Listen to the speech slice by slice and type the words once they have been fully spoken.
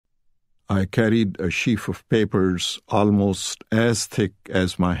I carried a sheaf of papers almost as thick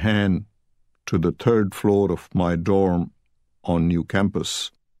as my hand to the third floor of my dorm on New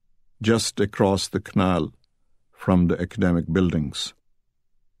Campus, just across the canal from the academic buildings.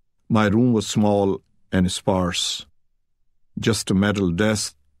 My room was small and sparse, just a metal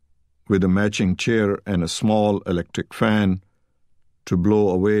desk with a matching chair and a small electric fan to blow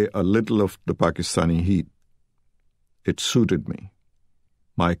away a little of the Pakistani heat. It suited me.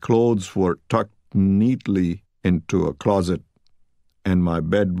 My clothes were tucked neatly into a closet, and my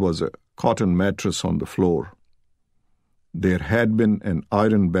bed was a cotton mattress on the floor. There had been an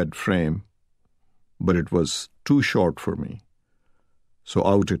iron bed frame, but it was too short for me, so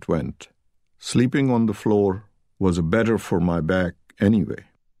out it went. Sleeping on the floor was better for my back anyway.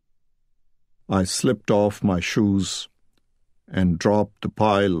 I slipped off my shoes and dropped the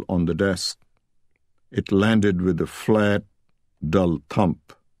pile on the desk. It landed with a flat, dull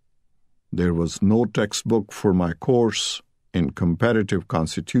thump. There was no textbook for my course in comparative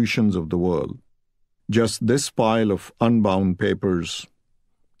constitutions of the world. Just this pile of unbound papers,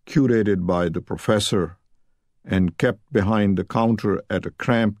 curated by the professor and kept behind the counter at a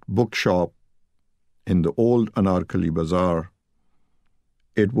cramped bookshop in the old Anarkali Bazaar.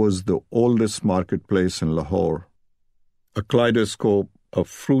 It was the oldest marketplace in Lahore, a kaleidoscope of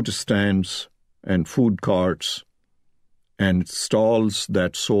fruit stands and food carts and stalls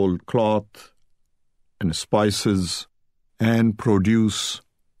that sold cloth and spices and produce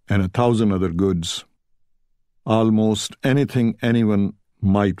and 1,000 other goods, almost anything anyone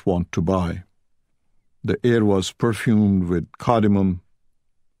might want to buy. The air was perfumed with cardamom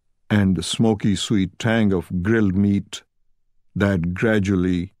and the smoky sweet tang of grilled meat that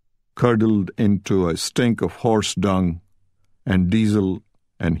gradually curdled into a stink of horse dung and diesel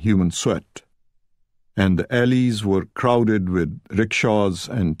and human sweat. And the alleys were crowded with rickshaws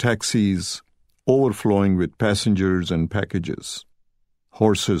and taxis, overflowing with passengers and packages.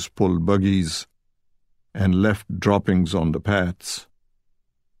 Horses pulled buggies and left droppings on the paths.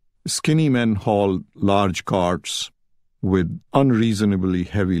 Skinny men hauled large carts with unreasonably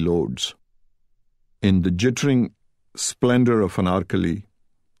heavy loads. In the jittering splendor of Anarkali,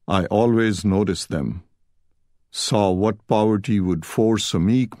 I always noticed them, saw what poverty would force a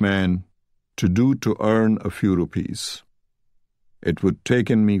meek man to do to earn a few rupees. It would take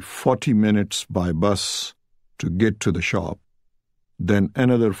me 40 minutes by bus to get to the shop, then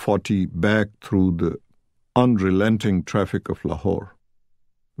another 40 back through the unrelenting traffic of Lahore.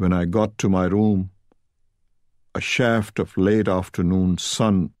 When I got to my room, a shaft of late afternoon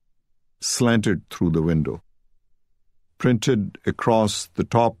sun slanted through the window. Printed across the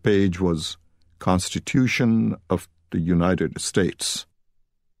top page was Constitution of the United States.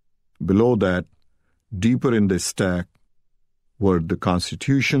 Below that, deeper in the stack, were the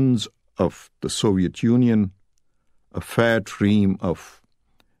constitutions of the Soviet Union, a fat ream of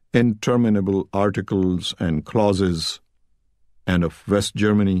interminable articles and clauses, and of West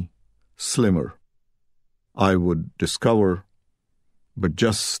Germany, slimmer. I would discover, but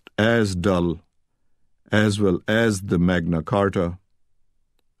just as dull, as well as the Magna Carta,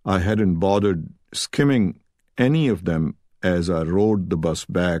 I hadn't bothered skimming any of them as I rode the bus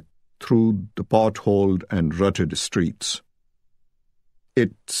back through the potholed and rutted streets.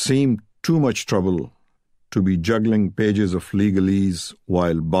 It seemed too much trouble to be juggling pages of legalese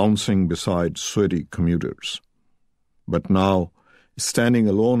while bouncing beside sweaty commuters. But now, standing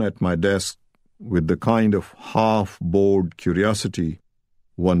alone at my desk with the kind of half-bored curiosity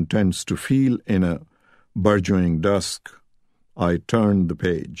one tends to feel in a burgeoning dusk, I turned the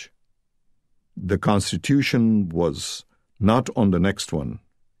page. The Constitution was not on the next one.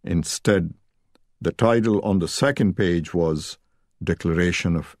 Instead, the title on the second page was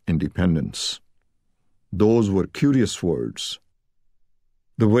Declaration of Independence. Those were curious words.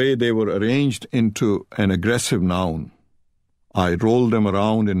 The way they were arranged into an aggressive noun, I rolled them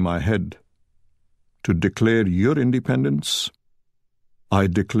around in my head. To declare your independence, I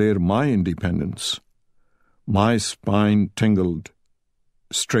declare my independence. My spine tingled,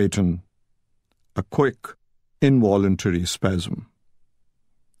 straightened, a quick, involuntary spasm.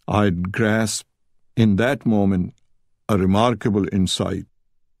 I'd grasped in that moment a remarkable insight,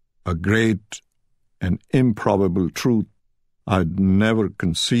 a great and improbable truth I'd never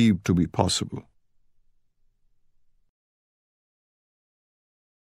conceived to be possible.